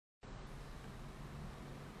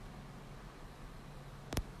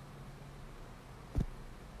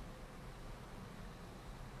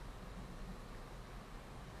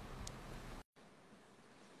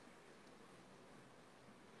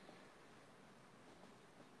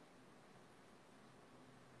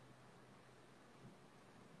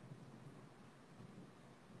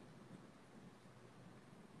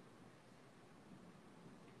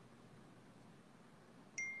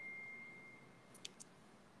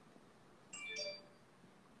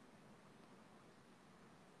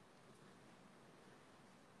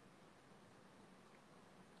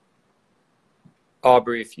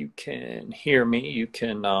Aubrey, if you can hear me, you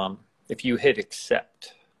can, if you hit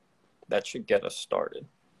accept, that should get us started.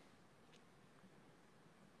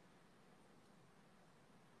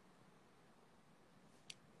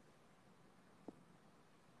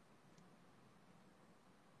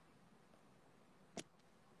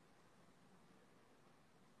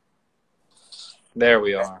 There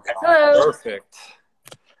we are. Hello. Perfect.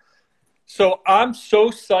 So I'm so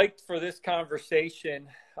psyched for this conversation.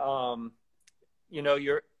 You know,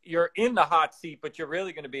 you're in the hot seat, but you're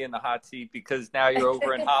really going to be in the hot seat because now you're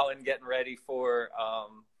over in Holland getting ready for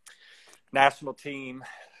national team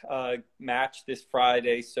match this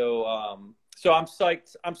Friday. So I'm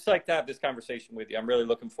psyched. I'm psyched to have this conversation with you. I'm really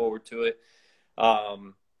looking forward to it.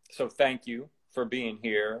 So thank you for being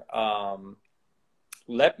here.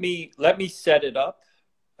 Let me set it up,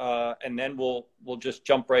 and then we'll just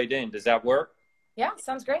jump right in. Does that work? Yeah,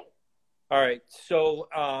 sounds great. All right. So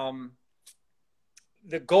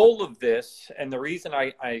the goal of this, and the reason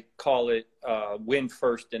I call it win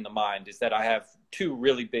first in the mind, is that I have two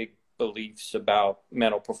really big beliefs about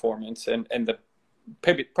mental performance, and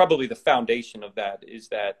probably the foundation of that is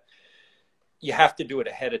that you have to do it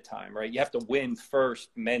ahead of time, right? You have to win first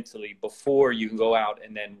mentally before you can go out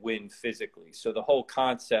and then win physically. So the whole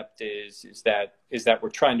concept is that we're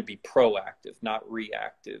trying to be proactive, not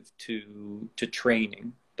reactive to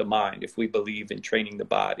training the mind. If we believe in training the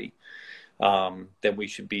body, then we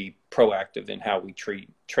should be proactive in how we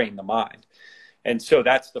train the mind. And so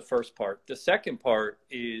that's the first part. The second part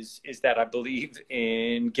is that I believe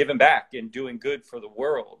in giving back and doing good for the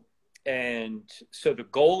world. And so the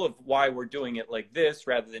goal of why we're doing it like this,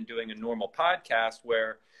 rather than doing a normal podcast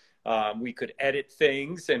where we could edit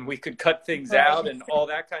things and we could cut things out and all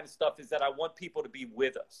that kind of stuff, is that I want people to be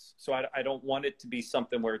with us. So I don't want it to be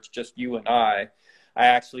something where it's just you and I. I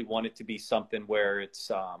actually want it to be something where it's,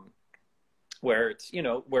 you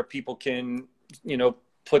know, where people can, you know,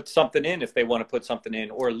 put something in if they want to put something in,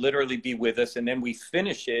 or literally be with us. And then we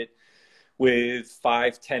finish it with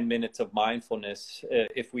 5-10 minutes of mindfulness,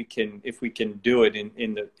 if we can do it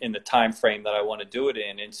in the time frame that I want to do it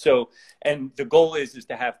in. And so, and the goal is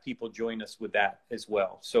to have people join us with that as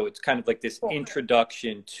well. So it's kind of like this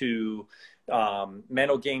introduction to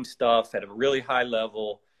mental game stuff at a really high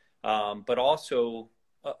level, but also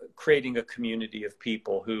creating a community of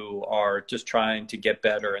people who are just trying to get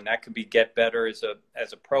better. And that could be get better as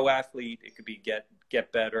a pro athlete. It could be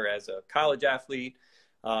get better as a college athlete.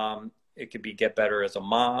 It could be get better as a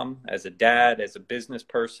mom, as a dad, as a business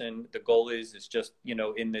person. The goal is just, you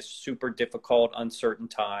know, in this super difficult, uncertain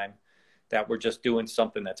time, that we're just doing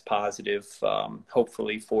something that's positive,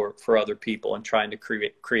 hopefully for other people, and trying to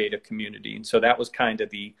create a community. And so that was kind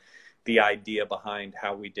of the idea behind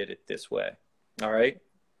how we did it this way. All right.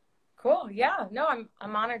 Cool. Yeah. No,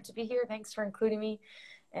 I'm honored to be here. Thanks for including me,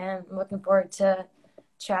 and I'm looking forward to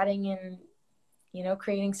chatting and, you know,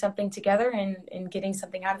 creating something together and getting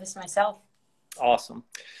something out of this myself. Awesome.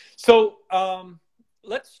 So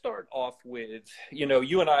let's start off with, you know,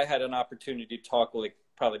 you and I had an opportunity to talk like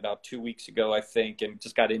probably about 2 weeks ago, I think, and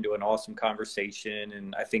just got into an awesome conversation.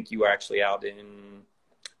 And I think you were actually out in,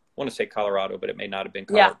 I want to say Colorado, but it may not have been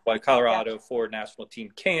Colorado for national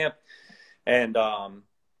team camp. And,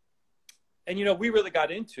 you know, we really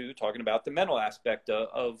got into talking about the mental aspect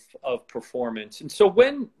of performance. And so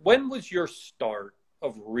when was your start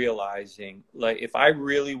of realizing, like, if I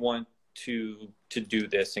really want to do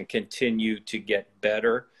this and continue to get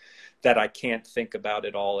better, that I can't think about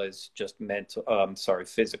it all as just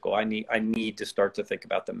physical. I need to start to think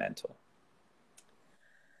about the mental.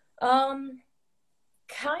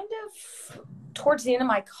 Kind of towards the end of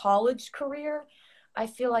my college career, I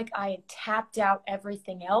feel like I had tapped out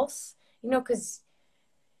everything else. You know, because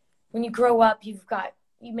when you grow up, you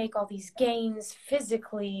make all these gains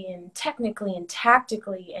physically and technically and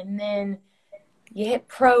tactically, and then you hit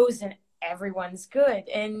pros and everyone's good.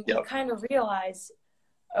 And you kind of realize,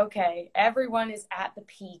 okay, everyone is at the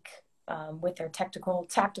peak with their technical,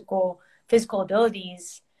 tactical, physical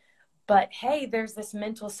abilities. But hey, there's this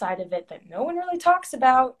mental side of it that no one really talks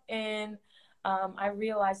about. And I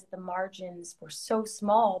realized that the margins were so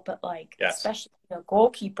small, but especially a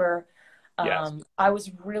goalkeeper, I was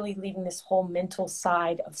really leaving this whole mental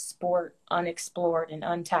side of sport unexplored and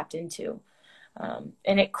untapped into.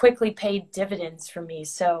 And it quickly paid dividends for me.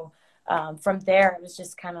 So from there, it was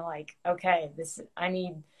just kind of like, okay, I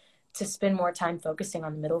need to spend more time focusing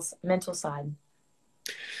on the mental side.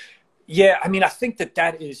 Yeah. I mean, I think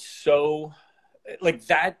that is so, like,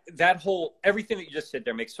 that whole, everything that you just said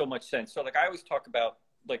there makes so much sense. So like, I always talk about,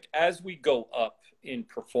 like, as we go up in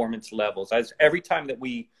performance levels, as every time that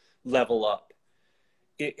we level up,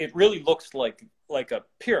 it really looks like like a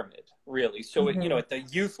pyramid, really. So, Mm-hmm. you know, at the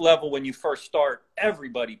youth level, when you first start,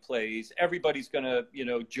 everybody plays, everybody's going to, you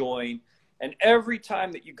know, join. And every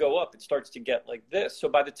time that you go up, it starts to get like this. So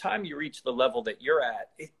by the time you reach the level that you're at,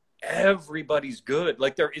 everybody's good.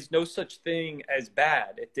 Like there is no such thing as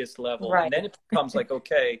bad at this level. Right. And then it becomes like,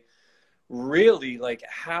 okay, really, like,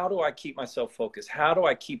 how do I keep myself focused? How do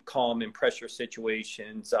I keep calm in pressure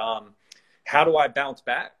situations? How do I bounce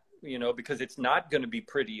back? You know, because it's not going to be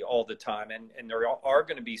pretty all the time. And there are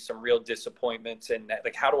going to be some real disappointments. And that,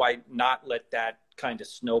 like, how do I not let that kind of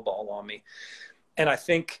snowball on me? And I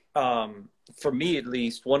think for me, at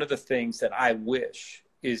least, one of the things that I wish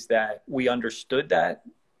is that we understood that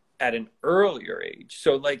at an earlier age.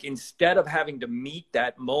 So like, instead of having to meet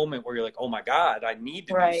that moment where you're like, oh my God, I need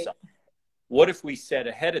to do something. What if we said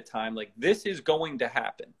ahead of time, like, this is going to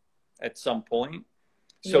happen at some point.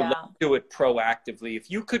 So let's do it proactively.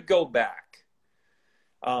 If you could go back,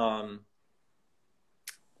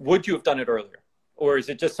 would you have done it earlier? Or is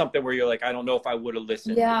it just something where you're like, I don't know if I would have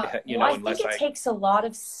listened, you know, I think it takes a lot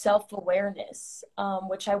of self-awareness,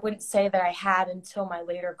 which I wouldn't say that I had until my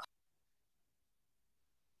later.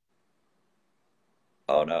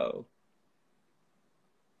 Oh, no.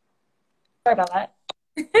 Sorry about that.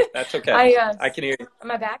 That's okay. I can hear you.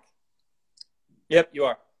 Am I back? Yep, you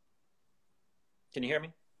are. Can you hear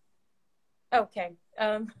me? Okay.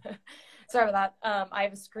 Sorry about that. I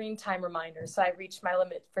have a screen time reminder, so I reached my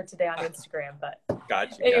limit for today on Instagram. But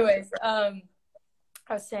gotcha. Anyways, I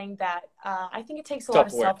was saying that I think it takes a lot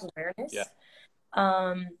of self-awareness. Yeah.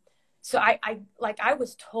 So I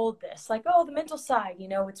was told this, like, oh, the mental side, you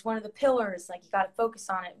know, it's one of the pillars, like, you got to focus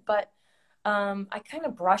on it. But I kind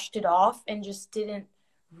of brushed it off and just didn't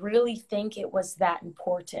really think it was that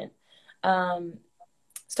important.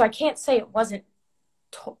 So I can't say it wasn't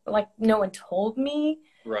like no one told me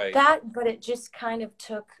that, but it just kind of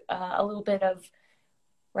took a little bit of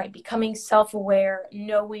becoming self-aware,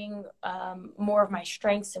 knowing more of my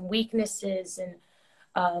strengths and weaknesses,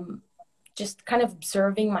 and just kind of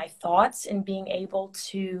observing my thoughts and being able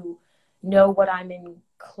to know what I'm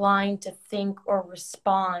inclined to think or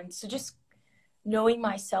respond. So just knowing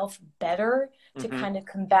myself better to kind of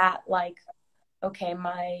combat, like, okay,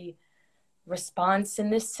 my response in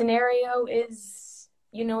this scenario is,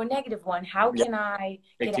 you know, a negative one. How can I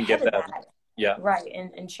get ahead of that? Yeah. Right.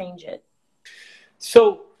 And change it.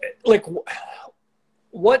 So, like,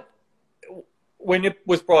 what, when it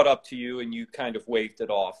was brought up to you and you kind of waved it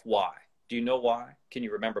off, why? Do you know why? Can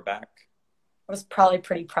you remember back? I was probably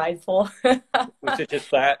pretty prideful. Was it just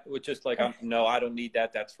that? Was just like, no, I don't need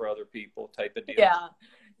that. That's for other people type of deal. Yeah.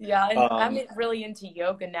 Yeah. And I'm really into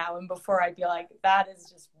yoga now. And before, I'd be like, that is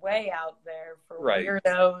just way out there for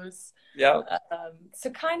weirdos. Yeah. So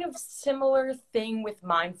kind of similar thing with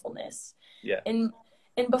mindfulness. Yeah. And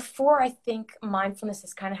before, I think mindfulness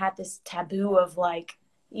has kind of had this taboo of, like,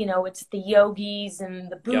 you know, it's the yogis and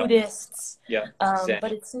the Buddhists. Yeah.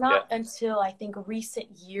 But it's not until I think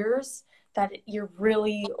recent years that you're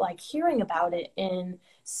really, like, hearing about it and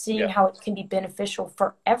seeing how it can be beneficial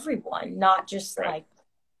for everyone, not just like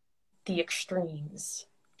the extremes.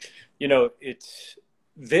 You know,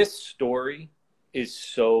 this story is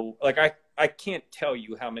so, like, I can't tell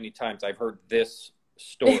you how many times I've heard this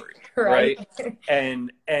story, right?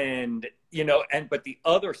 And you know, but the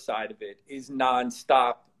other side of it is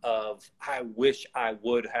nonstop of, I wish I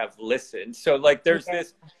would have listened. So, like, there's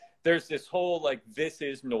this whole, like, this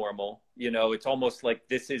is normal, you know, it's almost like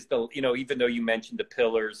this is the, you know, even though you mentioned the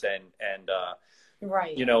pillars and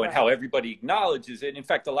you know, and how everybody acknowledges it. In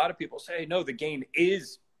fact, a lot of people say, no, the game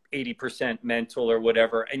is 80% mental or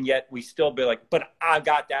whatever, and yet we still be like, but I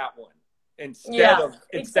got that one.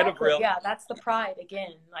 Instead of real, that's the pride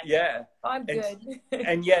again. Like, I'm good.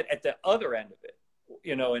 And yet at the other end of it,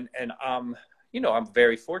 you know, and you know, I'm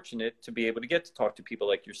very fortunate to be able to get to talk to people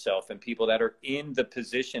like yourself and people that are in the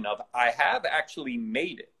position of, I have actually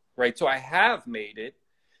made it, right? So I have made it,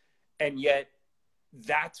 and yet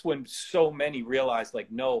that's when so many realize, like,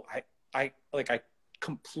 no, I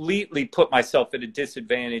completely put myself at a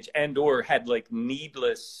disadvantage and or had, like,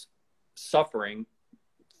 needless suffering,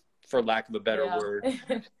 for lack of a better word,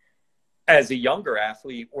 as a younger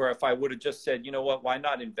athlete, or if I would have just said, you know what, why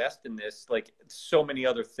not invest in this? Like, so many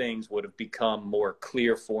other things would have become more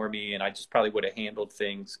clear for me, and I just probably would have handled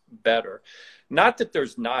things better. Not that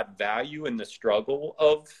there's not value in the struggle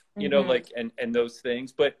of, you know, like, and those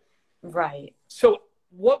things, but so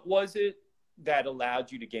what was it that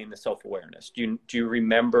allowed you to gain the self-awareness? Do you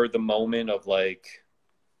remember the moment of, like,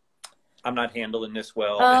 I'm not handling this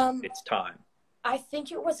well, it's time? I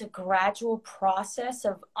think it was a gradual process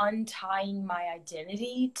of untying my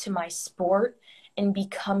identity to my sport and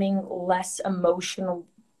becoming less emotional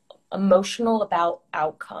about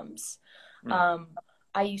outcomes.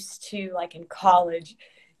 I used to, like in college,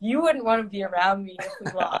 you wouldn't want to be around me if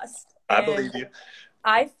we lost. I believe you.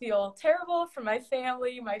 I feel terrible for my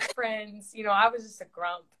family, my friends. You know, I was just a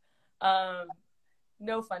grump.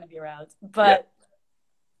 No fun to be around. But,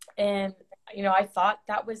 and, you know, I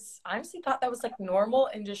honestly thought that was like normal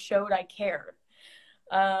and just showed I cared.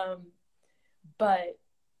 And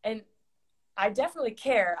I definitely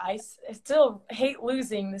care. I still hate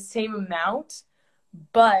losing the same amount,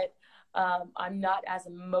 but I'm not as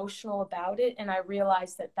emotional about it. And I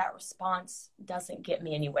realize that response doesn't get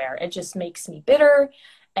me anywhere. It just makes me bitter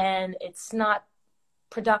and it's not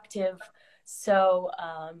productive. So,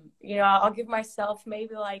 you know, I'll give myself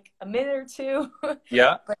maybe like a minute or two.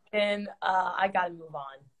 Yeah. But then I got to move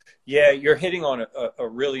on. Yeah, you're hitting on a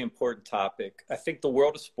really important topic. I think the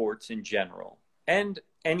world of sports in general and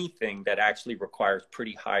anything that actually requires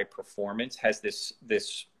pretty high performance has this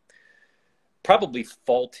probably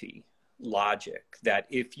faulty logic that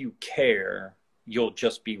if you care, you'll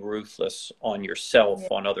just be ruthless on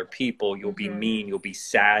yourself, on other people. You'll be mean, you'll be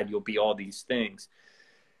sad, you'll be all these things.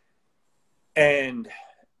 And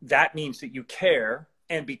that means that you care.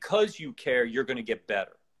 And because you care, you're going to get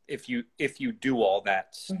better if you do all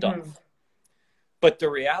that stuff. But the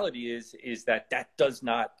reality is that does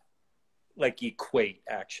not like equate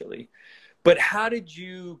actually. But how did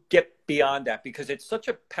you get beyond that? Because it's such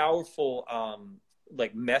a powerful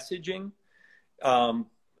like messaging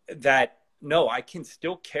that no, I can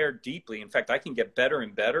still care deeply. In fact, I can get better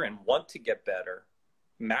and better and want to get better,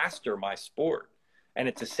 master my sport. And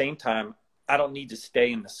at the same time, I don't need to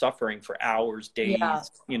stay in the suffering for hours, days. Yeah.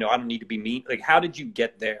 You know, I don't need to be mean. Like, how did you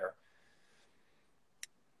get there?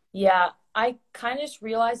 Yeah, I kind of just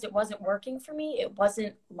realized it wasn't working for me. It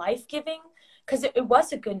wasn't life-giving because it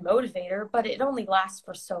was a good motivator, but it only lasts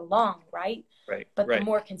for so long, right? Right. But the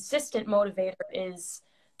more consistent motivator is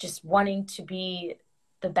just wanting to be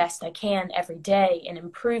the best I can every day and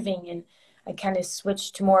improving. And I kind of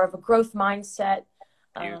switched to more of a growth mindset.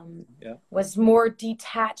 Was more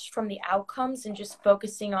detached from the outcomes and just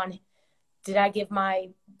focusing on, did I give my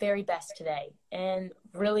very best today? And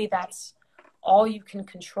really that's all you can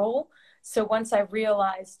control. So once I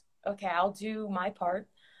realized, okay, I'll do my part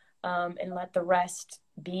and let the rest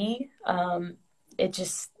be, it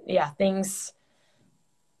just, things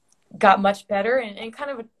got much better and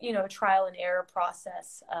kind of a, you know, trial and error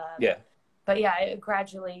process. But yeah, it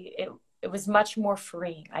gradually, it was much more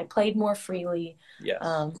free. I played more freely. Yes.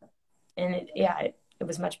 And it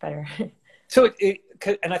was much better. So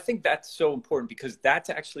and I think that's so important because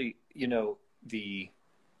that's actually, you know, you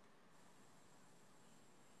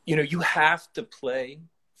have to play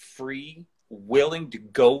free, willing to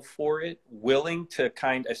go for it, willing to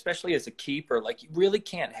especially as a keeper, like you really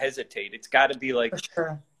can't hesitate. It's got to be like, for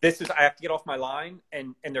sure. I have to get off my line,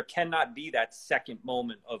 and there cannot be that second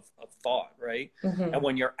moment of thought, right? And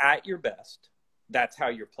when you're at your best, that's how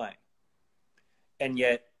you're playing. And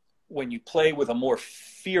yet, when you play with a more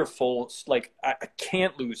fearful, like I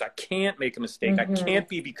can't lose, I can't make a mistake, I can't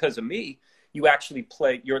be because of me. You actually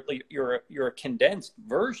play. You're a condensed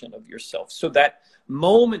version of yourself, so that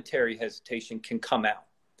momentary hesitation can come out.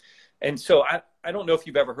 And so I don't know if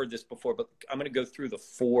you've ever heard this before, but I'm going to go through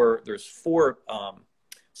there's four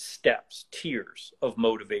steps, tiers of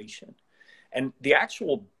motivation. And the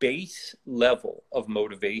actual base level of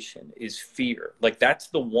motivation is fear. Like that's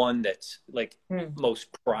the one that's like most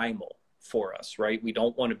primal for us, right? We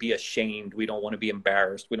don't want to be ashamed. We don't want to be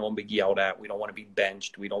embarrassed. We don't want to be yelled at. We don't want to be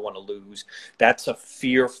benched. We don't want to lose. That's a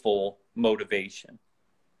fearful motivation.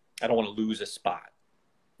 I don't want to lose a spot.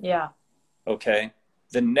 Yeah. Okay.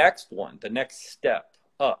 The next step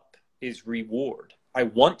up is reward. I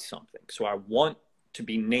want something. So I want to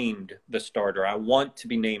be named the starter. I want to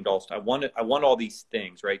be named all-star. I want all these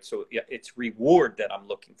things, right? So it's reward that I'm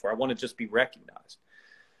looking for. I want to just be recognized.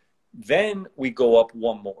 Then we go up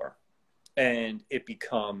one more and it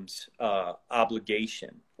becomes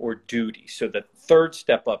obligation or duty. So the third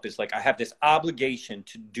step up is like, I have this obligation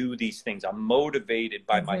to do these things. I'm motivated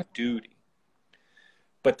by my duty.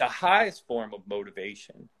 But the highest form of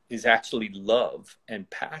motivation is actually love and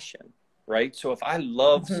passion. Right? So if I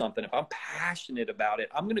love something, if I'm passionate about it,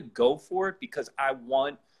 I'm going to go for it because I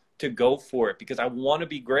want to go for it, because I want to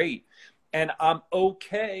be great. And I'm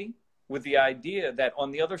okay with the idea that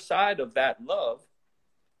on the other side of that love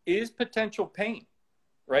is potential pain,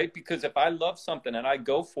 right? Because if I love something and I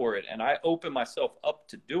go for it and I open myself up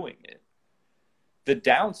to doing it, the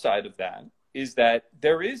downside of that is that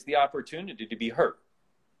there is the opportunity to be hurt,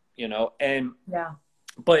 you know? And,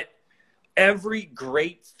 but every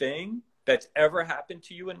great thing that's ever happened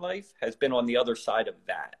to you in life has been on the other side of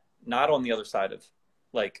that, not on the other side of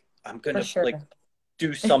like, I'm going For to sure. like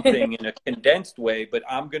do something in a condensed way, but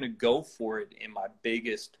I'm going to go for it in my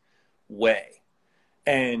biggest way.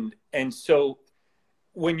 And so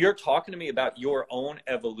when you're talking to me about your own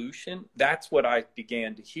evolution, that's what I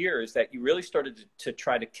began to hear, is that you really started to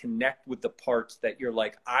try to connect with the parts that you're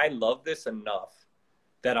like, I love this enough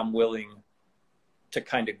that I'm willing to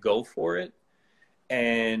kind of go for it.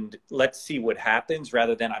 And let's see what happens,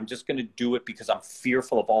 rather than I'm just going to do it because I'm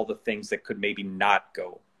fearful of all the things that could maybe not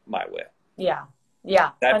go my way. Yeah.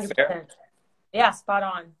 Yeah. That's 100%. fair. Yeah. Spot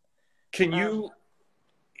on. Can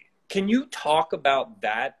you talk about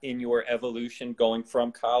that in your evolution going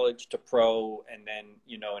from college to pro, and then,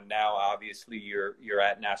 you know, and now obviously you're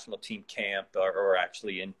at national team camp, or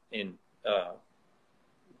actually in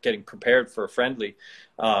getting prepared for a friendly.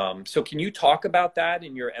 So can you talk about that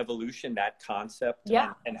in your evolution, that concept,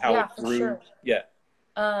 Yeah. and how it grew? Sure. Yeah.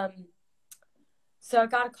 So I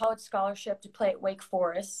got a college scholarship to play at Wake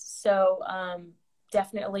Forest. So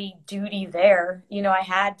definitely duty there. You know, I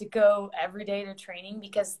had to go every day to training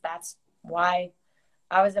because that's why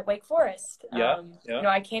I was at Wake Forest. Yeah. You know,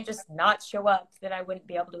 I can't just not show up, then I wouldn't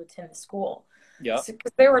be able to attend the school. Yeah. So,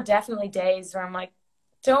 'cause there were definitely days where I'm like,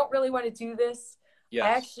 don't really want to do this. Yes. I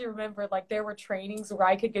actually remember like there were trainings where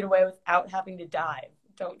I could get away without having to dive.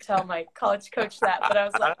 Don't tell my college coach that, but I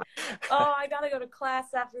was like, oh, I gotta go to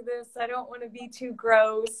class after this. I don't want to be too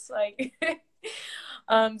gross. Like,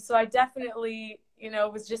 so I definitely, you know,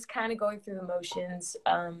 was just kind of going through the motions.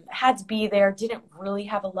 Had to be there. Didn't really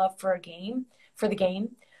have a love for the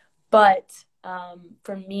game, but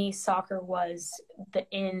for me, soccer was the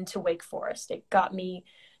end to Wake Forest. It got me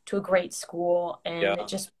to a great school, and it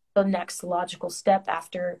just the next logical step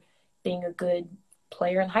after being a good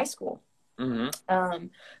player in high school. Mm-hmm.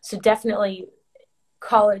 So definitely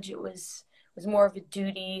college, it was more of a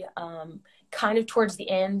duty. Kind of towards the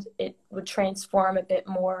end, it would transform a bit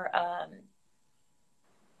more.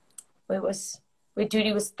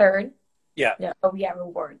 Duty was third. Yeah. No, oh yeah,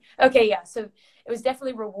 reward. Okay, yeah. So it was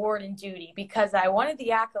definitely reward and duty because I wanted the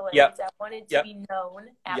accolades. Yep. I wanted to be known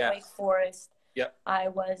at Yes. Wake Forest. Yep. I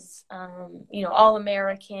was, you know,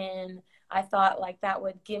 All-American. I thought like that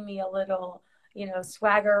would give me a little, you know,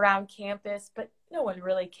 swagger around campus, but no one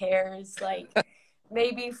really cares. Like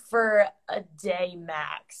maybe for a day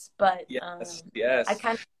max, but yes. I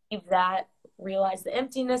kind of believe that, realized the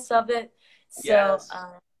emptiness of it. So, Yes.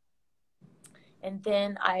 And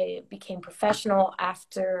then I became professional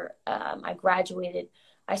after I graduated.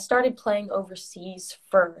 I started playing overseas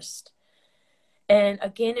first. And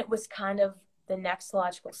again, it was kind of the next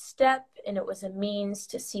logical step, and it was a means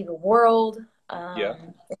to see the world,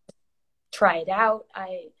 try it out.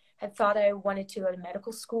 I had thought I wanted to go to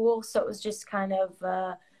medical school, so it was just kind of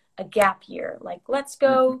a gap year. Like, let's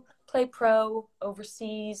go play pro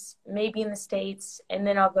overseas, maybe in the States, and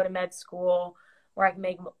then I'll go to med school where I can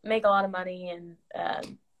make a lot of money and,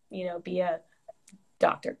 you know, be a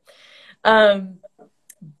doctor.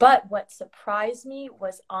 But what surprised me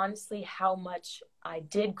was honestly how much I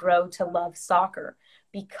did grow to love soccer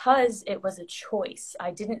because it was a choice.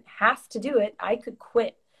 I didn't have to do it. I could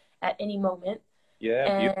quit at any moment.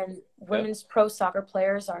 Yeah. And women's pro soccer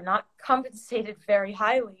players are not compensated very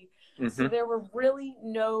highly. So there were really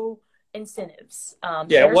no incentives.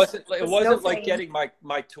 It wasn't no like getting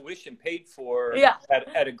my tuition paid for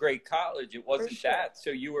at a great college. It wasn't that.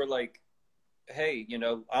 So you were like, hey, you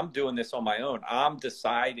know, I'm doing this on my own. I'm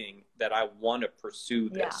deciding that I want to pursue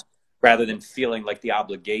this rather than feeling like the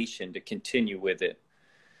obligation to continue with it.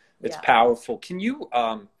 It's powerful. Can you,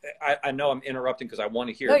 I know I'm interrupting because I want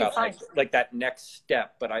to hear about like that next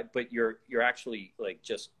step, but you're actually like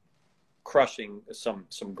just crushing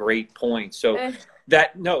some great points. So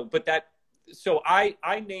so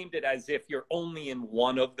I named it as if you're only in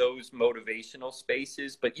one of those motivational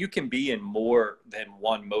spaces, but you can be in more than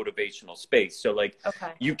one motivational space. So like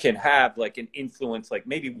you can have like an influence, like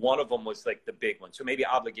maybe one of them was like the big one. So maybe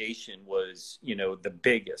obligation was, you know, the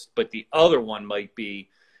biggest, but the other one might be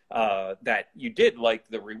that you did like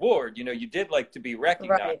the reward, you know, you did like to be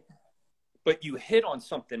recognized, but you hit on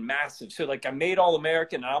something massive. So like I made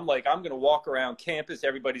All-American, and I'm like, I'm going to walk around campus.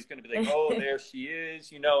 Everybody's going to be like, oh, there she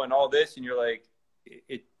is, you know, and all this. And you're like,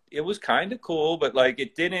 it was kind of cool, but like,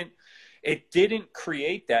 it didn't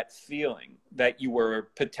create that feeling that you were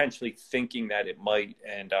potentially thinking that it might.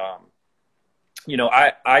 And, you know,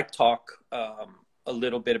 I talk, a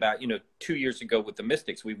little bit about, you know, 2 years ago with the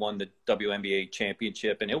Mystics, we won the WNBA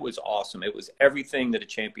championship, and it was awesome. It was everything that a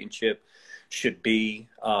championship should be.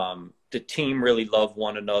 The team really loved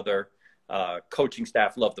one another. Coaching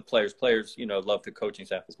staff love the players. Players, you know, love the coaching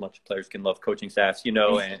staff as much as players can love coaching staffs, you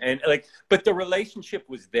know, and like, but the relationship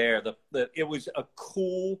was there. It was a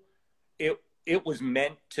cool, it was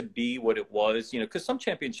meant to be what it was, you know, because some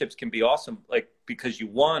championships can be awesome, like because you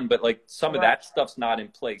won, but like some of that stuff's not in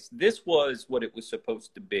place. This was what it was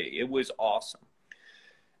supposed to be. It was awesome.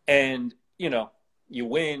 And, you know, you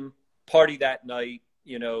win, party that night,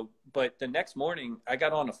 you know, but the next morning I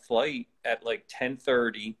got on a flight at like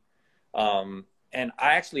 10:30. And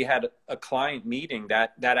I actually had a client meeting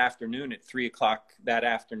that afternoon at 3:00 that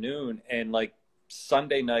afternoon. And like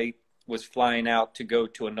Sunday night was flying out to go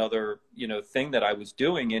to another, you know, thing that I was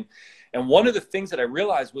doing. And one of the things that I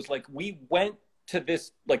realized was like, we went to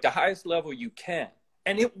this, like the highest level you can,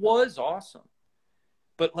 and it was awesome,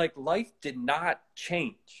 but like life did not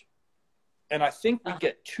change. And I think we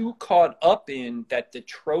get too caught up in that the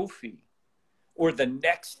trophy or the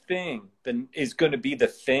next thing then is going to be the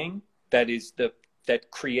thing that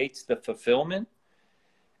creates the fulfillment.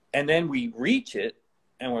 And then we reach it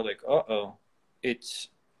and we're like, uh-oh, it's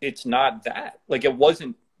not that. Like, it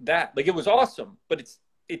wasn't that. Like, it was awesome, but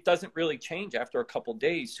it doesn't really change after a couple of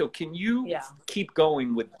days. So can you keep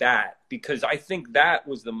going with that? Because I think that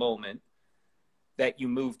was the moment that you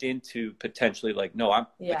moved into potentially like, no,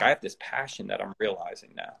 like, I have this passion that I'm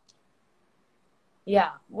realizing now.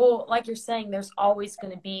 Yeah. Well, like you're saying, there's always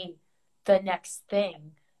going to be the next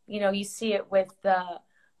thing. You know, you see it with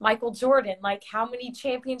Michael Jordan. Like, how many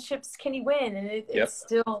championships can he win? And it's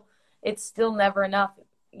still never enough.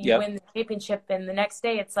 You win the championship, and the next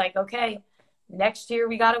day it's like, okay, next year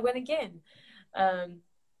we got to win again.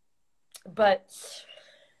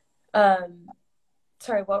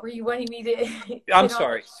 Sorry, what were you wanting me to? I'm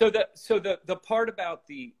sorry. So the part about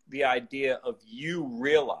the idea of you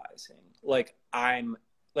realizing, like, I'm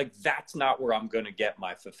like, that's not where I'm going to get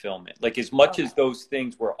my fulfillment. Like, as much as those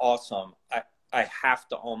things were awesome, I have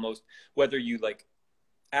to almost, whether you like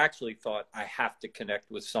actually thought I have to connect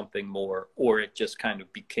with something more, or it just kind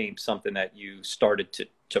of became something that you started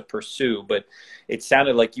to pursue. But it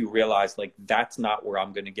sounded like you realized, like, that's not where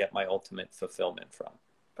I'm going to get my ultimate fulfillment from.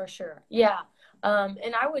 For sure. Yeah.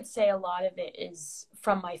 And I would say a lot of it is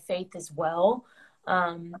from my faith as well.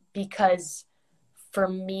 Because for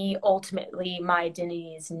me, ultimately, my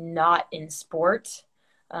identity is not in sport.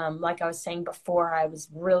 Like I was saying before, I was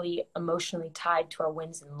really emotionally tied to our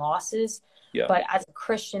wins and losses. Yeah. But as a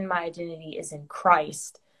Christian, my identity is in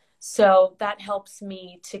Christ. So that helps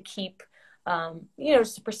me to keep,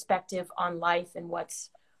 just a perspective on life and what's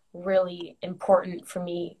really important for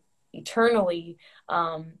me eternally.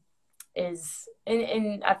 And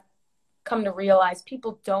I've come to realize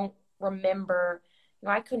people don't remember.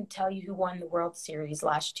 I couldn't tell you who won the World Series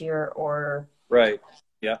last year or the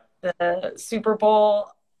Super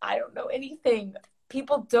Bowl. I don't know anything.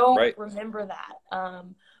 People don't remember that.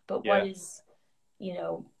 But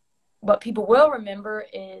what people will remember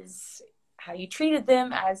is how you treated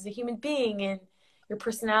them as a human being and your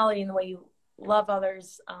personality and the way you love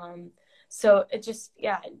others. So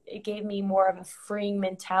it gave me more of a freeing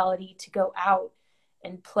mentality to go out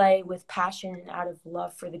and play with passion and out of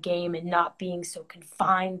love for the game, and not being so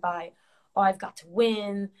confined by, I've got to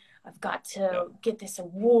win, I've got to get this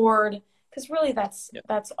award, because really that's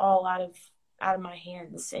all out of my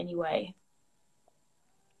hands anyway.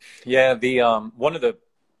 Yeah, the one of the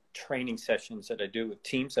training sessions that I do with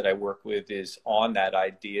teams that I work with is on that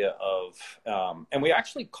idea of, and we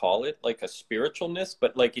actually call it like a spiritualness,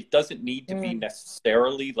 but like, it doesn't need to be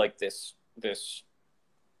necessarily like this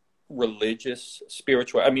religious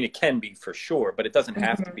spiritual. I mean, it can be for sure, but it doesn't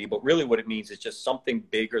have to be. But really what it means is just something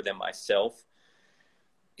bigger than myself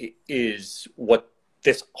is what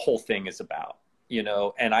this whole thing is about, you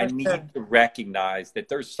know. And I need to recognize that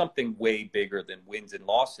there's something way bigger than wins and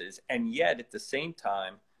losses. And yet at the same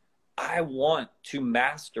time, I want to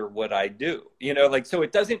master what I do, you know, like, so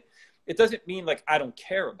it doesn't mean like I don't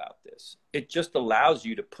care about this. It just allows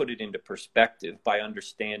you to put it into perspective by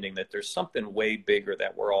understanding that there's something way bigger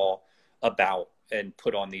that we're all about and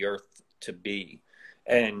put on the earth to be.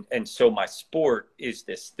 And so my sport is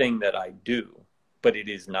this thing that I do, but it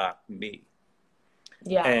is not me.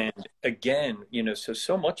 Yeah. And again, you know,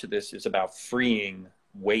 so much of this is about freeing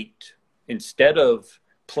weight. Instead of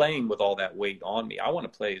playing with all that weight on me, I want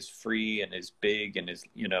to play as free and as big and as,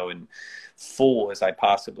 you know, and full as I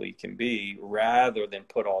possibly can be, rather than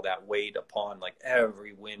put all that weight upon like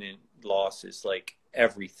every win and loss is like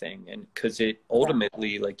everything. And because it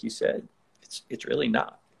ultimately, like you said, it's really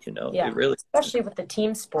not, you know. It really, especially with the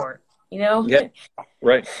team sport, you know. Yeah,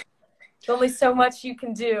 right. There's only so much you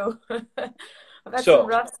can do. I've had some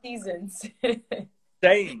rough seasons.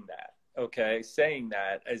 Saying that, okay, saying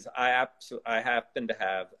that, as I happen to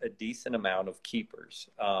have a decent amount of keepers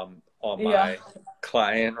on Yeah. my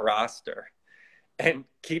client roster, and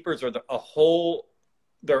keepers are a whole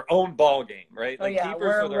their own ball game, right? Oh Like yeah, keepers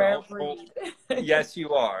we're are a their rare own. breed. Yes,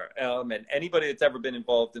 you are. And anybody that's ever been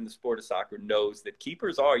involved in the sport of soccer knows that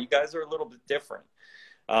keepers are. You guys are a little bit different,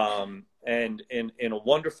 and in a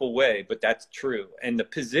wonderful way. But that's true. And the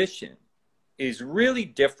position is really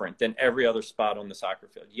different than every other spot on the soccer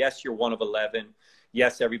field. Yes, you're one of 11.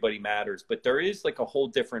 Yes, everybody matters, but there is like a whole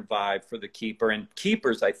different vibe for the keeper. And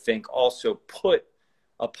keepers, I think, also put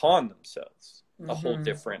upon themselves a whole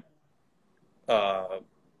different uh,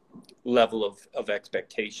 level of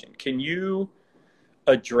expectation. Can you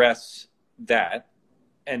address that,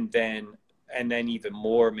 and then even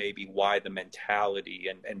more maybe why the mentality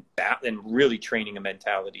and really training a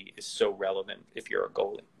mentality is so relevant if you're a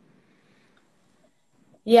goalie?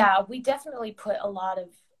 Yeah, we definitely put a lot of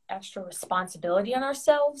extra responsibility on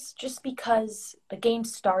ourselves just because the game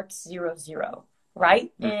starts 0-0,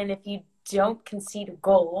 right? Mm, And if you don't concede a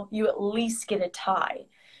goal, you at least get a tie.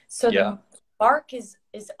 So yeah, the mark is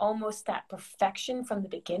almost that perfection from the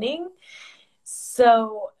beginning.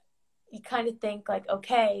 So you kind of think like,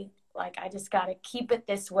 okay, like I just got to keep it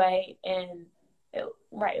this way and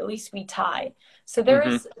right, at least we tie. So there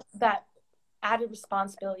mm-hmm, is that added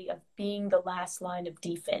responsibility of being the last line of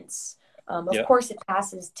defense. Of yeah, course, it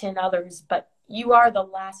passes 10 others, but you are the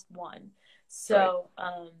last one. right, So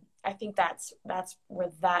I think that's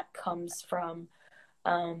where that comes from.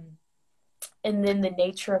 Um, and then the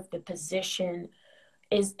nature of the position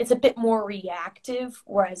is it's a bit more reactive,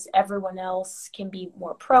 whereas everyone else can be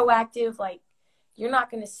more proactive. Like you're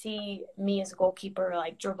not going to see me as a goalkeeper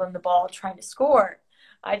like dribbling the ball trying to score.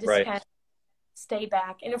 I just right, kind of stay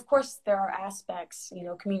back. And of course, there are aspects,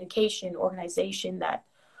 communication, organization that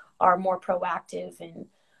are more proactive and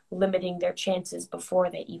limiting their chances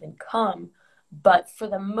before they even come. But for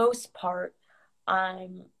the most part,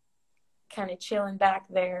 I'm kind of chilling back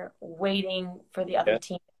there, waiting for the other yeah.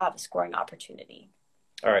 team to have a scoring opportunity.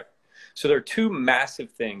 All right. So there are two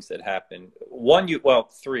massive things that happen.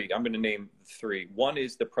 Three. I'm going to name three. One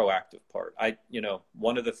is the proactive part.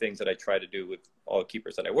 One of the things that I try to do with all the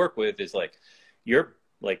keepers that I work with is like, your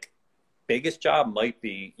like biggest job might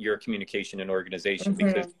be your communication and organization,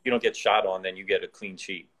 because if you don't get shot on, then you get a clean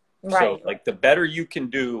sheet. So Right. like the better you can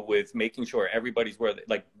do with making sure everybody's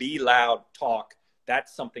like be loud, talk,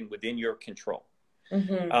 that's something within your control.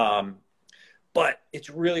 Mm-hmm. But it's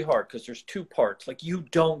really hard because there's two parts. Like you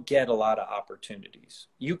don't get a lot of opportunities.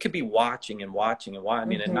 You could be watching and watching and watching. I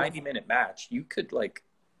mean, a Mm-hmm. 90-minute match, you could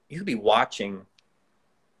be watching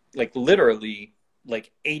like literally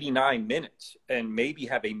like 89 minutes and maybe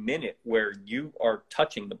have a minute where you are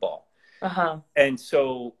touching the ball. Uh-huh. And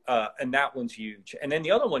so, and that one's huge. And then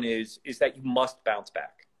the other one is that you must bounce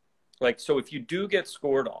back. Like, so if you do get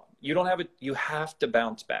scored on, you have to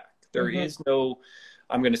bounce back. There Mm-hmm. is no,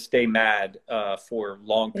 I'm going to stay mad for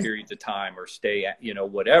long periods of time or stay at,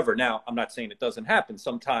 whatever. Now, I'm not saying it doesn't happen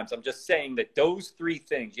sometimes. I'm just saying that those three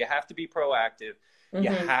things, you have to be proactive. You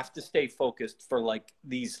Mm-hmm. have to stay focused for like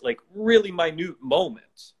these like really minute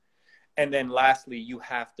moments. And then lastly, you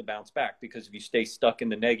have to bounce back, because if you stay stuck in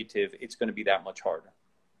the negative, it's going to be that much harder.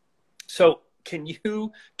 So can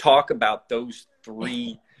you talk about those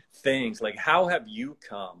three things? Like, how have you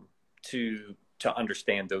come to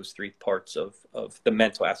understand those three parts of the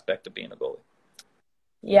mental aspect of being a goalie?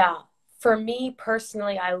 Yeah. For me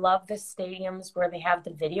personally, I love the stadiums where they have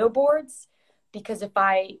the video boards, because if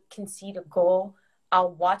I concede a goal,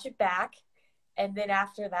 I'll watch it back. And then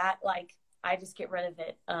after that, like, I just get rid of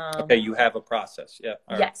it. Okay, you have a process. Yeah.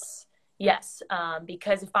 All right. Yes. Yes.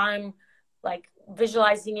 Because if I'm like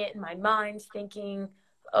visualizing it in my mind, thinking,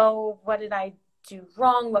 oh, what did I do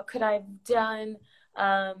wrong? What could I have done?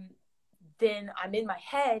 Then I'm in my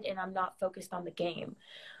head and I'm not focused on the game.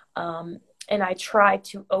 And I try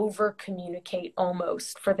to over communicate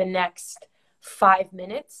almost for the next 5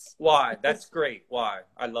 minutes. Why? That's great. Why?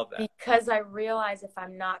 I love that. Because I realize if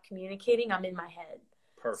I'm not communicating, I'm in my head.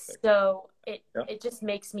 Perfect. So it Yep. it just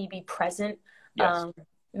makes me be present. Yes.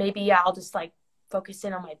 Maybe I'll just like focus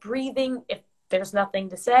in on my breathing if there's nothing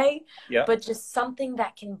to say, Yeah. but just something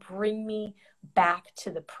that can bring me back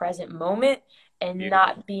to the present moment and Beautiful.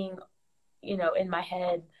 not being, in my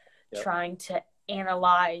head Yep. trying to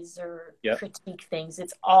analyze or Yep. critique things.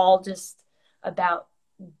 It's all just about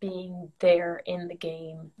being there in the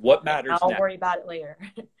game. What matters I'll now? worry about it later.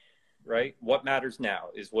 Right? What matters now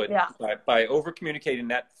is what, Yeah. by over communicating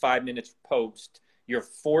that 5 minutes post, you're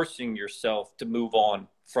forcing yourself to move on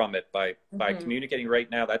from it by Mm-hmm. communicating right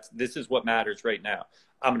now. This is what matters right now.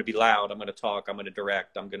 I'm going to be loud. I'm going to talk. I'm going to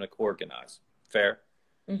direct. I'm going to organize. Fair.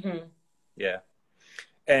 Mm-hmm. Yeah.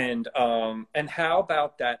 And how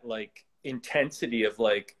about that, like, intensity of,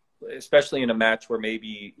 like, especially in a match where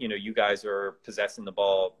maybe, you know, you guys are possessing the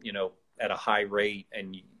ball, you know, at a high rate,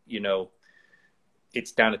 and, you know,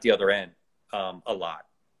 it's down at the other end, a lot.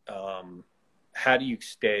 How do you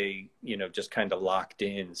stay, you know, just kind of locked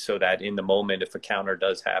in so that in the moment, if a counter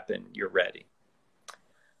does happen, you're ready?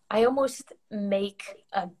 I almost make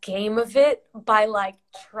a game of it by like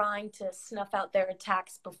trying to snuff out their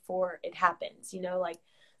attacks before it happens, you know, like,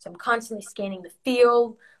 so I'm constantly scanning the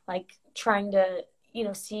field, like trying to, you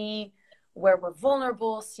know, see where we're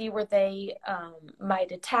vulnerable, see where they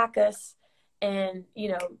might attack us, and, you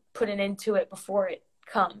know, put an end to it before it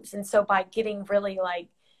comes. And so by getting really like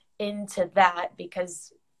into that,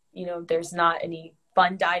 because, you know, there's not any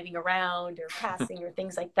fun diving around or passing or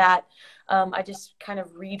things like that, I just kind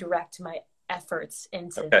of redirect my efforts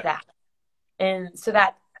into Okay. that, and so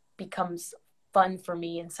that becomes fun for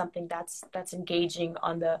me and something that's engaging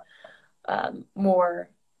on the more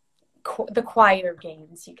the quieter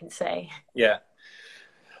games, you can say. Yeah.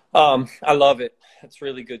 I love it. It's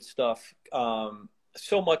really good stuff.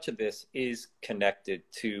 So much of this is connected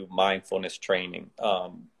to mindfulness training.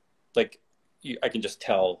 Like, I can just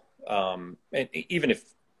tell, and even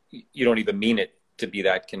if you don't even mean it to be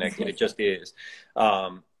that connected, it just is.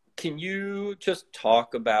 Can you just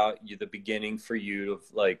talk about the beginning for you of,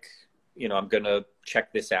 like, you know, I'm going to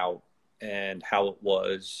check this out, and how it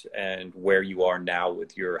was, and where you are now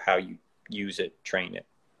with how you use it, train it?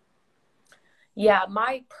 Yeah,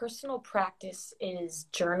 my personal practice is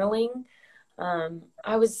journaling.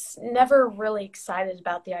 I was never really excited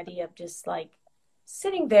about the idea of just like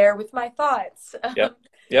sitting there with my thoughts. Yep.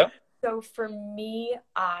 Yep. So for me,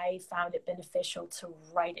 I found it beneficial to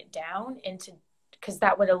write it down, and to, because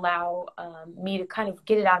that would allow me to kind of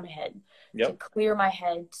get it out of my head, to Yep. clear my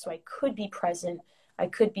head so I could be present. I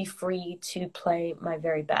could be free to play my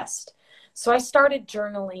very best. So I started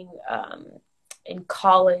journaling in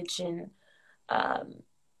college, and um,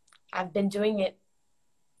 I've been doing it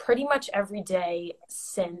pretty much every day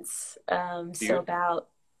since. So You. about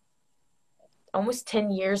almost 10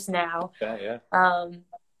 years now. Yeah. Yeah. Um,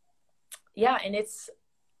 yeah, and it's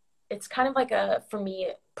kind of like a, for me,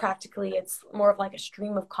 practically, it's more of like a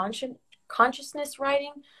stream of consciousness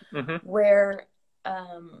writing, Mm-hmm. where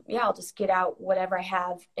yeah, I'll just get out whatever I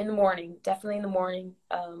have in the morning. Definitely in the morning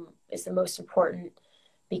is the most important,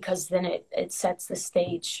 because then it sets the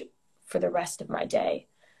stage for the rest of my day.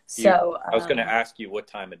 So I was going to ask you what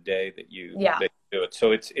time of day that yeah, you do it.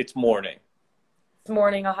 So it's morning. this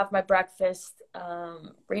morning I'll have my breakfast,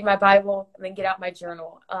 read my Bible, and then get out my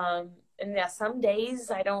journal. And yeah, some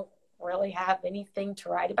days I don't really have anything to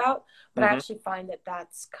write about, but I Mm-hmm. actually find that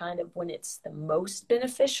that's kind of when it's the most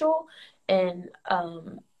beneficial. And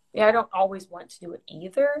yeah, I don't always want to do it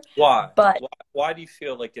either, Why? but Why do you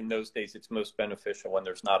feel like in those days it's most beneficial when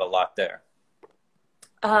there's not a lot there?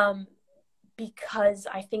 um, because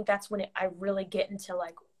I think that's when I really get into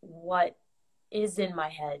like what is in my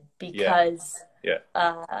head, Yeah. because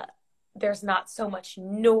Yeah. there's not so much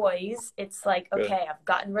noise. It's like, Good. okay, I've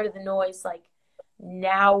gotten rid of the noise. Like,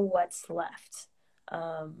 now what's left?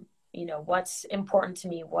 You know, what's important to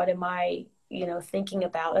me? What am I, you know, thinking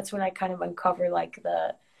about? That's when I kind of uncover like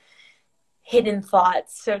the hidden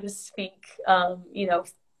thoughts, so to speak. You know,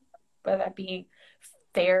 whether that be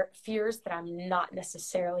fears that I'm not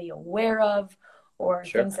necessarily aware of, or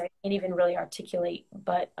Sure. things that I can't even really articulate.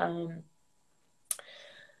 But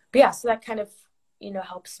yeah, so that kind of, you know,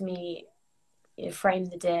 helps me, you know, frame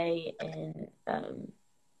the day. And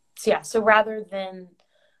so yeah, so rather than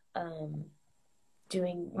um,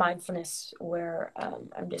 doing mindfulness where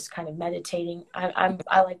I'm just kind of meditating,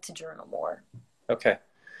 I like to journal more. Okay.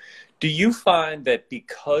 Do you find that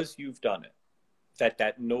because you've done it,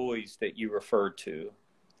 that noise that you referred to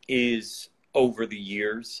is over the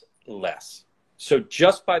years less? So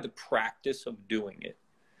just by the practice of doing it,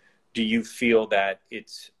 do you feel that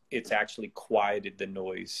it's actually quieted the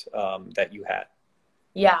noise that you had?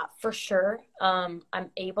 Yeah, for sure. I'm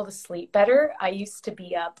able to sleep better. I used to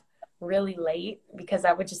be up really late because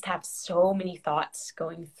I would just have so many thoughts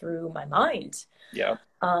going through my mind. Yeah.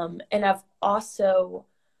 And I've also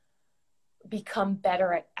become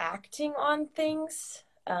better at acting on things,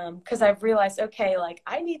 because I've realized, okay, like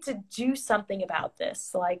I need to do something about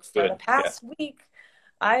this. Like for the Good. Yeah. past week,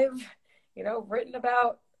 I've, you know, written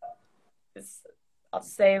about this. I'll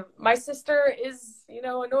say my sister is, you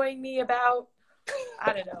know, annoying me about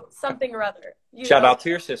I don't know, something or other. Shout out to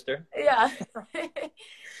your sister. Yeah.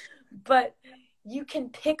 But you can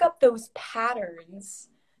pick up those patterns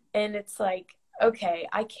and it's like, okay,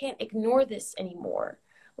 I can't ignore this anymore.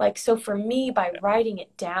 Like, so for me, by writing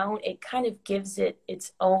it down, it kind of gives it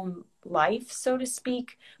its own life, so to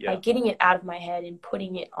speak, by getting it out of my head and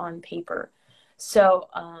putting it on paper. So,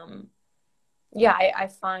 yeah, I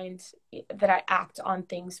find that I act on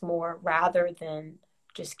things more rather than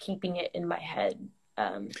just keeping it in my head.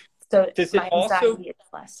 So Does it my also, anxiety is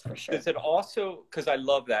less for sure. does it also, because I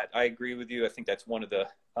love that. I agree with you. I think that's one of the,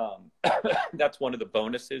 that's one of the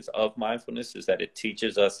bonuses of mindfulness is that it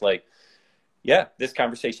teaches us like, yeah, this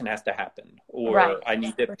conversation has to happen, or Right. I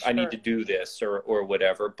need to, For I need sure. to do this, or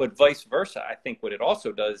whatever. But vice versa, I think what it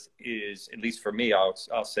also does is, at least for me, I'll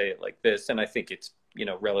say it like this, and I think it's, you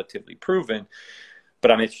know, relatively proven.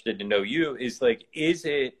 But I'm interested to know you is like, is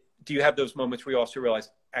it? Do you have those moments where you also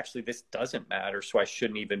realize actually this doesn't matter, so I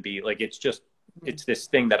shouldn't even be like, it's just, it's this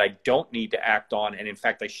thing that I don't need to act on, and in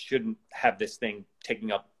fact, I shouldn't have this thing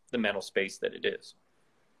taking up the mental space that it is.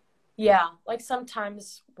 Yeah, like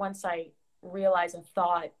sometimes once I realize a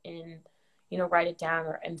thought and, you know, write it down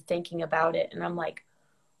or am thinking about it, and I'm like,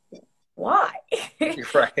 why? Right.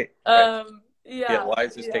 Right. Yeah. Yeah, Why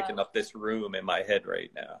is this yeah, taking up this room in my head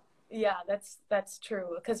right now? yeah. That's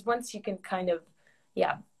true. Because once you can kind of,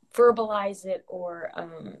 yeah, verbalize it or,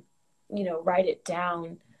 you know, write it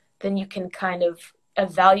down, then you can kind of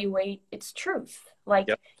evaluate its truth. Like,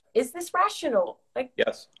 Yep. is this rational? Like,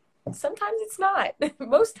 Yes. sometimes it's not.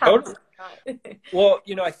 Most times Totally. it's not. Well,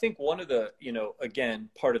 you know, I think one of the, you know, again,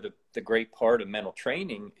 part of the great part of mental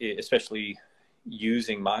training, especially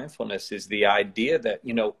using mindfulness, is the idea that,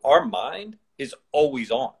 you know, our mind is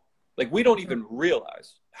always on. Like we don't even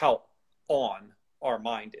realize how on our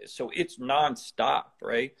mind is. So it's nonstop,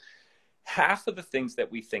 right? Half of the things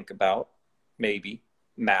that we think about maybe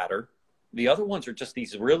matter. The other ones are just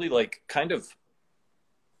these really like kind of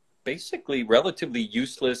basically relatively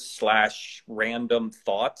useless slash random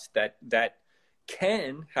thoughts that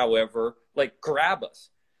can, however, like grab us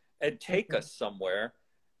and take us somewhere.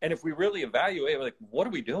 And if we really evaluate, we're like, what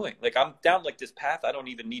are we doing? Like, I'm down like this path I don't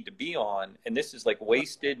even need to be on. And this is like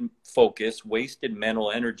wasted focus, wasted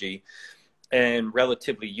mental energy, and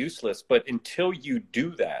relatively useless. But until you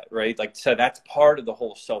do that, right? Like, so that's part of the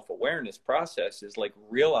whole self awareness process is like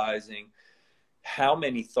realizing how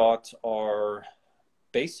many thoughts are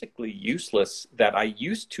basically useless that I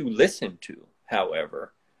used to listen to,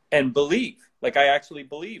 however, and believe. Like I actually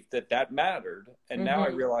believed that that mattered. And now I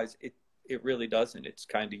Mm-hmm. realize it really doesn't. It's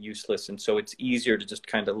kind of useless. And so it's easier to just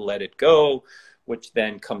kind of let it go, which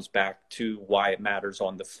then comes back to why it matters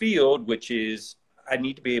on the field, which is I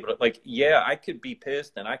need to be able to like, yeah, I could be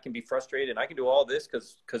pissed and I can be frustrated and I can do all this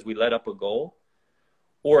because we let up a goal,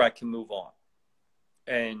 or I can move on.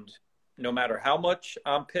 And no matter how much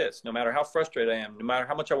I'm pissed, no matter how frustrated I am, no matter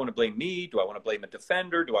how much I want to blame me, do I want to blame a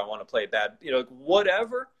defender? Do I want to play bad, you know,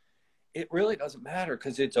 whatever, it really doesn't matter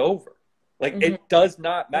because it's over. Like Mm-hmm. it does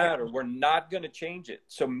not Yeah. matter. We're not going to change it.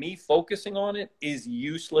 So me focusing on it is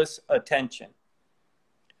useless attention.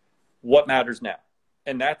 What matters now?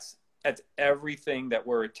 And that's everything that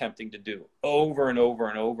we're attempting to do over and over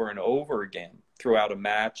and over and over again throughout a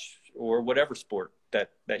match or whatever sport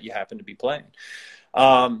that you happen to be playing.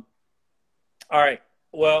 All right.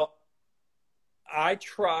 Well, I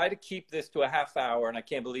try to keep this to a half hour, and I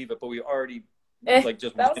can't believe it, but we already like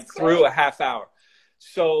just That went was through quick. a half hour.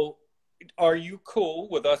 So, are you cool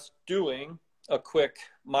with us doing a quick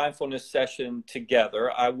mindfulness session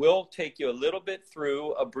together? I will take you a little bit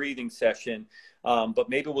through a breathing session, but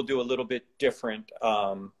maybe we'll do a little bit different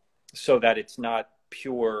so that it's not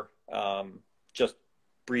pure just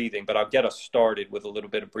breathing. But I'll get us started with a little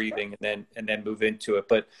bit of breathing and then move into it.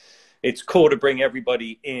 But it's cool to bring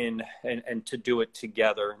everybody in and to do it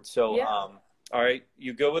together. And so, Yeah. all right,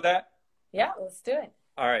 you good with that? Yeah, let's do it.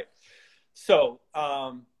 All right. So,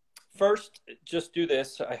 first, just do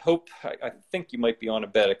this. I think you might be on a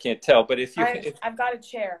bed. I can't tell, but I've got a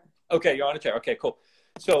chair. okay, you're on a chair. Okay, cool.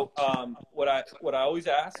 So, what I always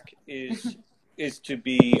ask is to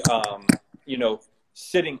be, you know,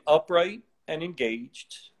 sitting upright and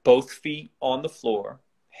engaged, both feet on the floor,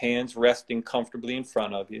 hands resting comfortably in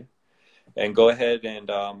front of you. And go ahead and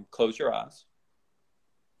close your eyes.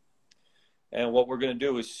 And what we're going to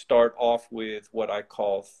do is start off with what I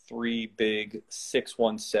call 3 big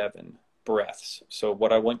 6-1-7 breaths. So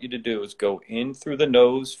what I want you to do is go in through the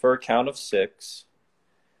nose for a count of 6,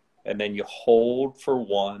 and then you hold for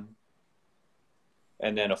 1,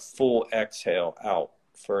 and then a full exhale out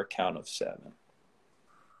for a count of 7.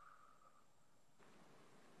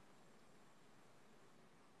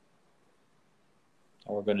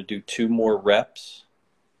 We're going to do 2 more reps.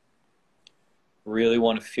 Really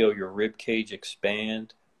want to feel your rib cage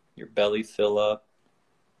expand, your belly fill up.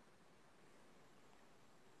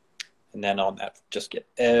 And then on that, just get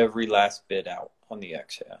every last bit out on the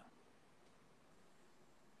exhale.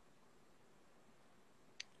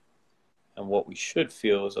 And what we should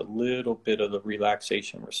feel is a little bit of the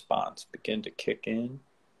relaxation response begin to kick in,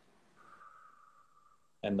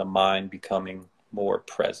 and the mind becoming more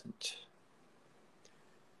present.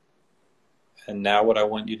 And now what I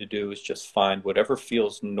want you to do is just find whatever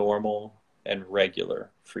feels normal and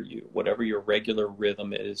regular for you. Whatever your regular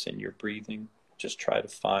rhythm is in your breathing, just try to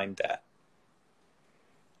find that.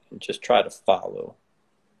 And just try to follow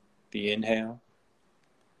the inhale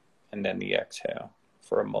and then the exhale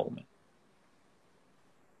for a moment.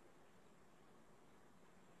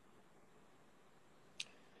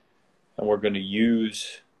 And we're going to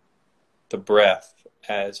use the breath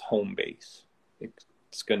as home base.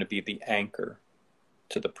 It's going to be the anchor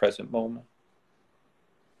to the present moment.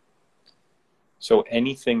 So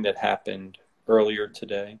anything that happened earlier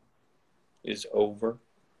today is over.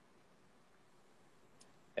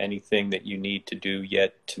 Anything that you need to do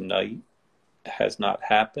yet tonight has not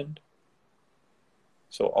happened.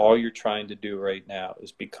 So all you're trying to do right now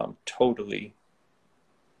is become totally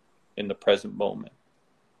in the present moment.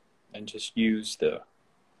 And just use the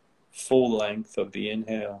full length of the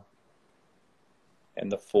inhale and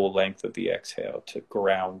the full length of the exhale to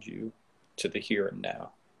ground you to the here and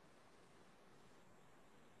now.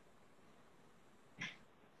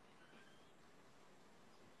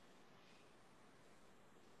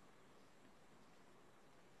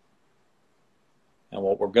 And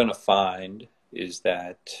what we're going to find is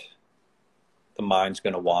that the mind's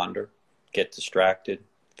going to wander, get distracted,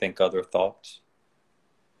 think other thoughts.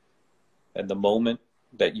 And the moment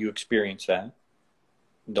that you experience that,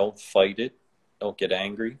 don't fight it, don't get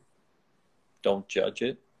angry, don't judge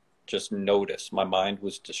it. Just notice my mind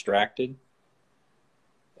was distracted,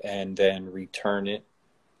 and then return it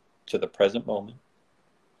to the present moment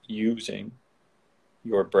using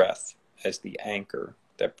your breath as the anchor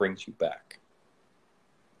that brings you back.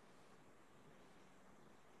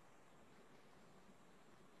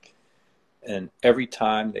 And every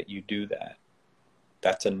time that you do that,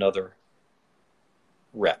 that's another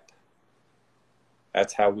rep.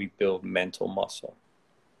 That's how we build mental muscle.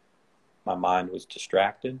 My mind was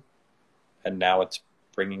distracted, and now it's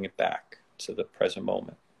bringing it back to the present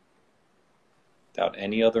moment. Without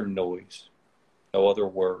any other noise, no other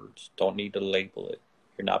words. Don't need to label it.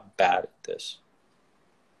 You're not bad at this.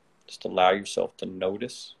 Just allow yourself to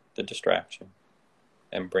notice the distraction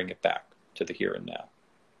and bring it back to the here and now.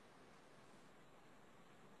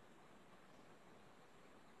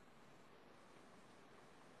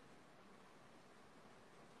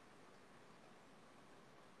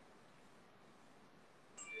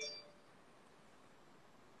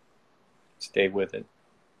 Stay with it.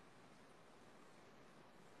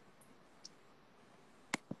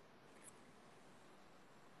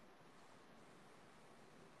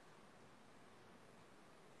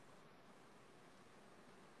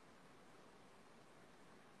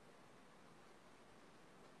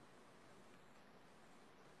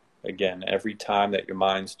 Again, every time that your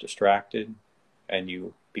mind's distracted and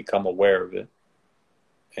you become aware of it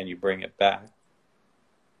and you bring it back,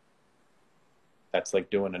 that's like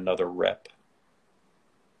doing another rep.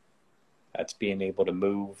 That's being able to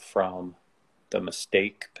move from the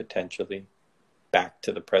mistake potentially back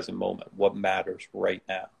to the present moment. What matters right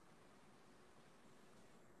now?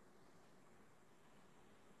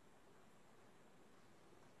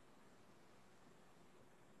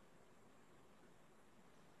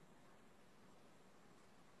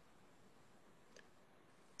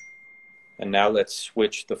 And now let's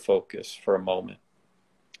switch the focus for a moment.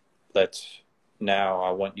 Now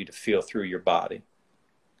I want you to feel through your body.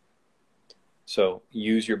 So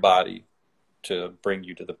use your body to bring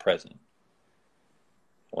you to the present.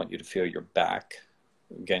 I want you to feel your back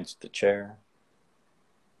against the chair,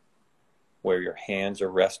 where your hands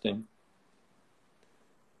are resting,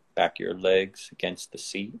 back of your legs against the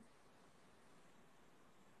seat,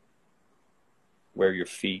 where your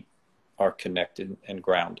feet are connected and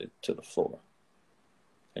grounded to the floor.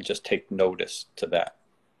 And just take notice to that.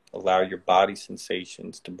 Allow your body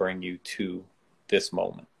sensations to bring you to this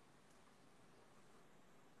moment.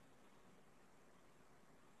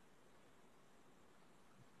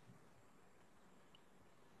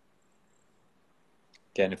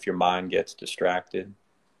 Again, if your mind gets distracted,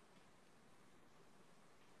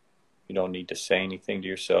 you don't need to say anything to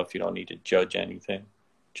yourself. You don't need to judge anything.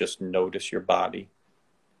 Just notice your body.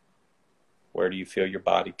 Where do you feel your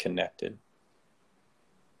body connected?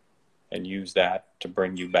 and use that to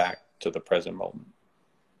bring you back to the present moment.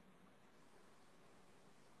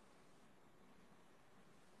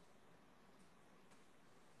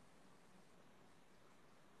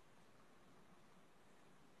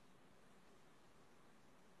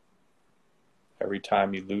 Every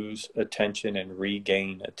time you lose attention and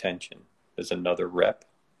regain attention, there's another rep.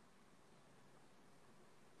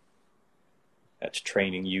 That's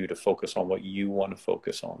training you to focus on what you want to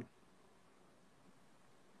focus on.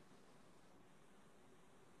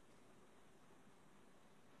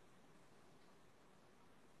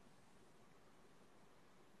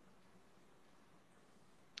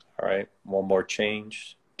 All right, one more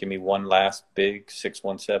change. Give me one last big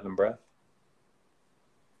 6-1-7 breath.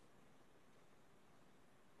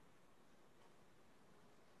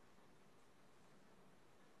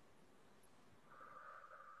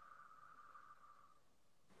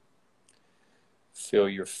 Feel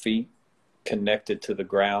your feet connected to the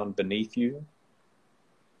ground beneath you.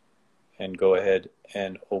 And go ahead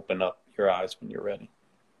and open up your eyes when you're ready.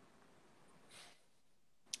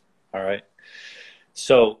 All right.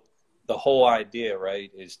 So the whole idea, right,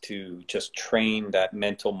 is to just train that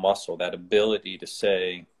mental muscle, that ability to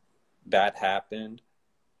say, that happened.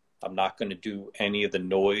 I'm not going to do any of the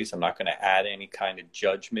noise. I'm not going to add any kind of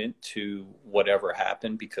judgment to whatever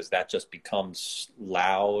happened, because that just becomes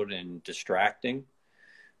loud and distracting.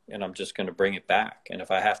 And I'm just going to bring it back. And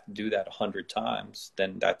if I have to do that 100 times,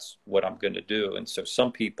 then that's what I'm going to do. And so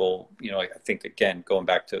some people, you know, I think, again, going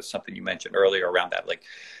back to something you mentioned earlier around that, like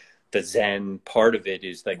the Zen part of it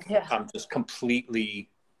is like, I'm just completely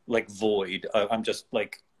like void. I'm just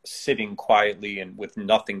like sitting quietly and with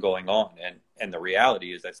nothing going on. And the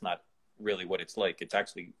reality is that's not really what it's like. It's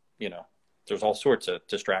actually, you know, there's all sorts of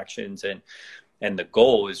distractions, and the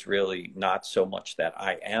goal is really not so much that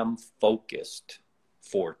I am focused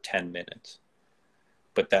for 10 minutes,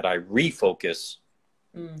 but that I refocus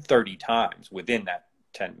 30 times within that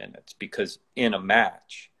 10 minutes. Because in a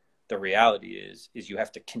match, the reality is you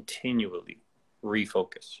have to continually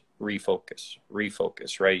refocus,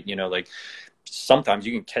 right? You know, like sometimes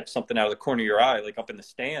you can catch something out of the corner of your eye, like up in the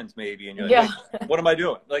stands maybe, and you're like, what am I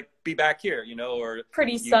doing? Like, be back here, you know, or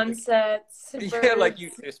pretty sunsets. Yeah, like you,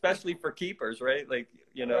 especially for keepers, right? Like,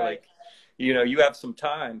 you know, like, you know, you have some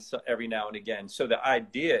time every now and again. So the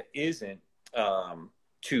idea isn't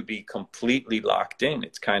to be completely locked in.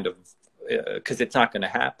 It's kind of, because it's not going to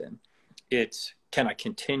happen. It's, can I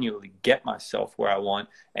continually get myself where I want?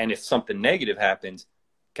 And if something negative happens,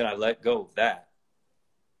 can I let go of that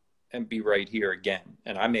and be right here again?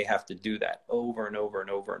 And I may have to do that over and over and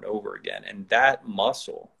over and over again. And that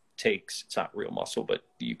muscle takes, it's not real muscle, but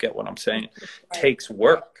you get what I'm saying, takes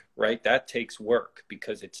work, right? That takes work,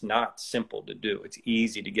 because it's not simple to do. It's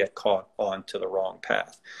easy to get caught onto the wrong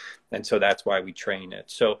path. And so that's why we train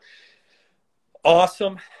it. So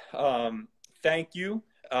awesome. Thank you.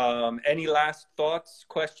 Any last thoughts,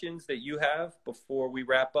 questions that you have before we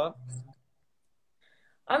wrap up?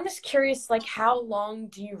 I'm just curious, like, how long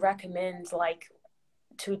do you recommend, like,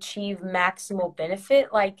 to achieve maximal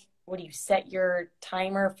benefit? Like, what do you set your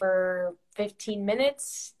timer for 15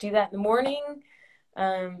 minutes? Do that in the morning?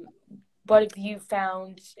 What have you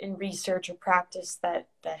found in research or practice that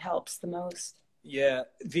helps the most? Yeah,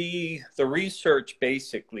 the research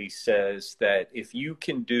basically says that if you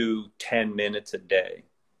can do 10 minutes a day,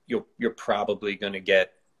 you're probably going to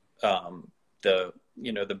get the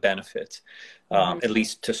benefits, at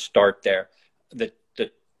least to start there.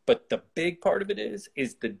 But the big part of it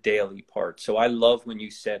is the daily part. So I love when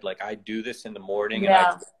you said, like, I do this in the morning,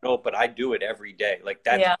 and but I do it every day. Like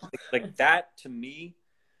that, like that to me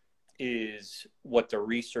is what the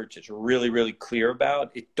research is really, really clear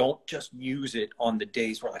about. It don't just use it on the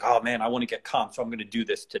days where, like, oh man, I want to get calm, so I'm going to do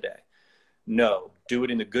this today. No, do it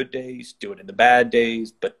in the good days, do it in the bad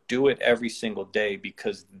days, but do it every single day,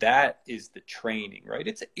 because that is the training, right?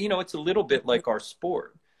 It's, you know, it's a little bit like our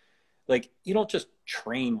sport. Like, you don't just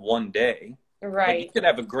train one day. Right. Like, you can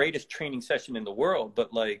have a greatest training session in the world,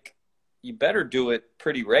 but like, you better do it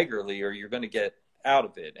pretty regularly or you're going to get out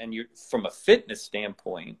of it. And from a fitness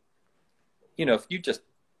standpoint, you know, if you just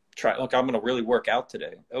try, look, I'm going to really work out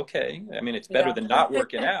today. Okay. I mean, it's better than not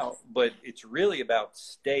working out, but it's really about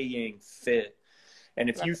staying fit. And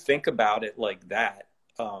if you think about it like that,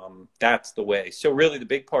 that's the way. So really the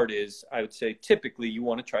big part is, I would say, typically you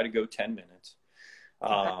want to try to go 10 minutes.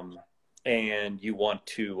 And you want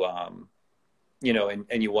to, you know,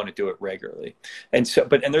 and you want to do it regularly. And so,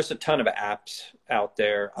 and there's a ton of apps out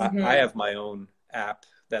there. I have my own app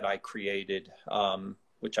that I created,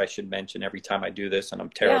 which I should mention every time I do this, and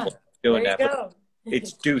I'm terrible at doing that. But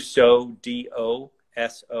it's Duso, DOSO.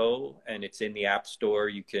 WOSO, and it's in the App Store.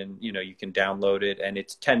 You can, you can download it, and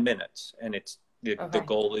it's 10 minutes, and the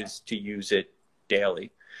goal is to use it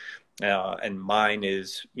daily. And mine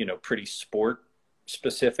is, pretty sport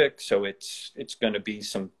specific. So it's going to be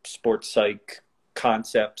some sports psych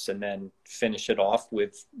concepts and then finish it off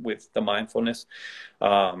with the mindfulness.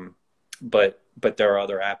 But there are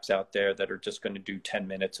other apps out there that are just going to do 10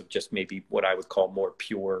 minutes of just maybe what I would call more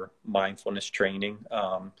pure mindfulness training.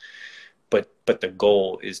 But the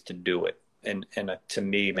goal is to do it. And to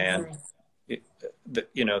me, man,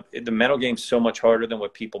 the mental game's so much harder than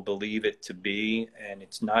what people believe it to be. And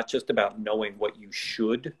it's not just about knowing what you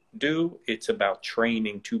should do. It's about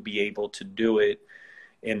training to be able to do it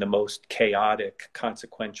in the most chaotic,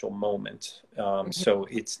 consequential moments. So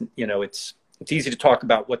it's easy to talk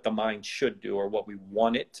about what the mind should do or what we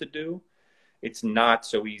want it to do. It's not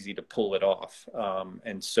so easy to pull it off.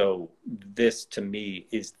 And so this, to me,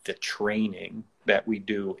 is the training that we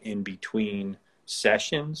do in between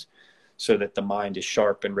sessions so that the mind is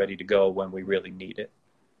sharp and ready to go when we really need it.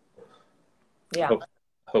 Yeah.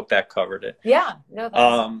 Hope that covered it. Yeah.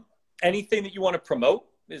 No, anything that you want to promote?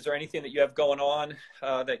 Is there anything that you have going on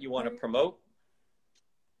that you want to promote?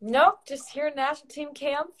 Nope. Just here at National Team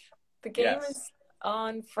Camp. The game is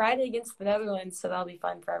on Friday against the Netherlands, so that'll be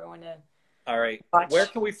fun for everyone to All right. watch. Where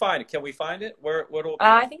can we find it? Can we find it? What'll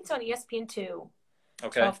I think it's on ESPN2.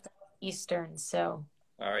 Okay. 12 Eastern, so.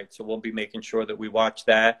 All right. So we'll be making sure that we watch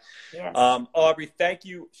that. Yes. Aubrey, thank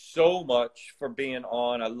you so much for being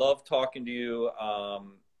on. I love talking to you.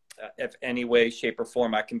 If any way, shape, or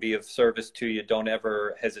form I can be of service to you, don't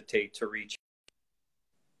ever hesitate to reach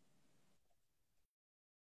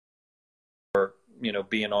or,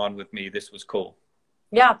 being on with me. This was cool.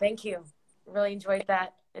 Yeah, thank you. Really enjoyed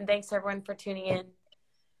that. And thanks, everyone, for tuning in.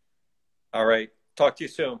 All right. Talk to you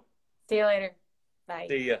soon. See you later. Bye.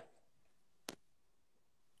 See ya.